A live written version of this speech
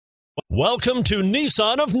Welcome to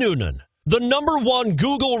Nissan of Newnan, the #1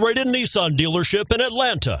 Google-rated Nissan dealership in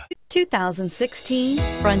Atlanta.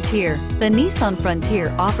 2016 Frontier. The Nissan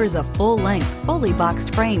Frontier offers a full-length, fully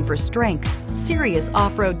boxed frame for strength, serious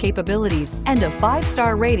off-road capabilities, and a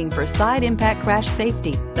 5-star rating for side impact crash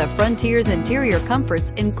safety. The Frontier's interior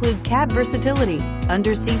comforts include cab versatility,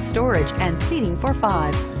 under-seat storage, and seating for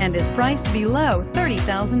 5, and is priced below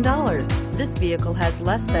 $30,000. This vehicle has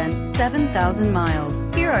less than 7,000 miles.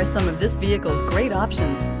 Here are some of this vehicle's great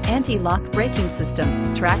options: anti-lock braking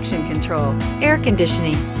system, traction control, air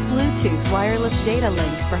conditioning, Bluetooth wireless data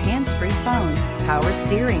link for hands-free phone, power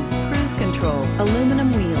steering, cruise control,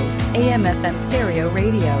 aluminum wheels, AM/FM stereo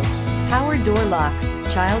radio, power door locks,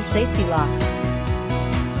 child safety locks.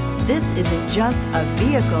 This isn't just a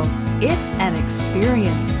vehicle, it's an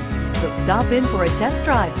experience. So stop in for a test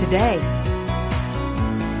drive today.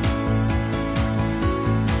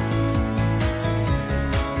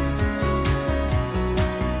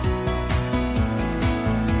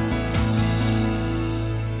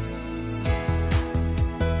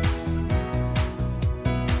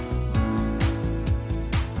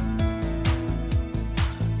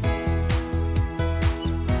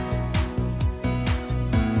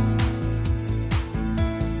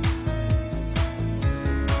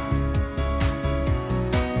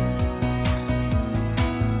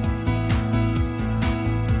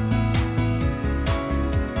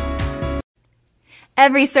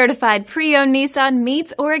 Every certified pre-owned Nissan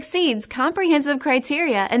meets or exceeds comprehensive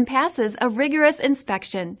criteria and passes a rigorous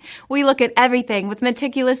inspection. We look at everything with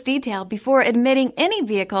meticulous detail before admitting any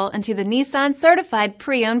vehicle into the Nissan Certified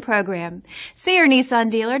Pre-Owned program. See your Nissan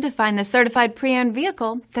dealer to find the certified pre-owned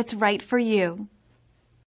vehicle that's right for you.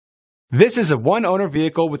 This is a one-owner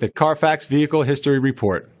vehicle with a Carfax Vehicle History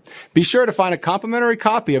Report. Be sure to find a complimentary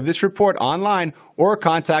copy of this report online or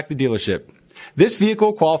contact the dealership. This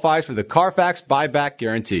vehicle qualifies for the Carfax Buyback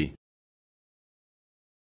Guarantee.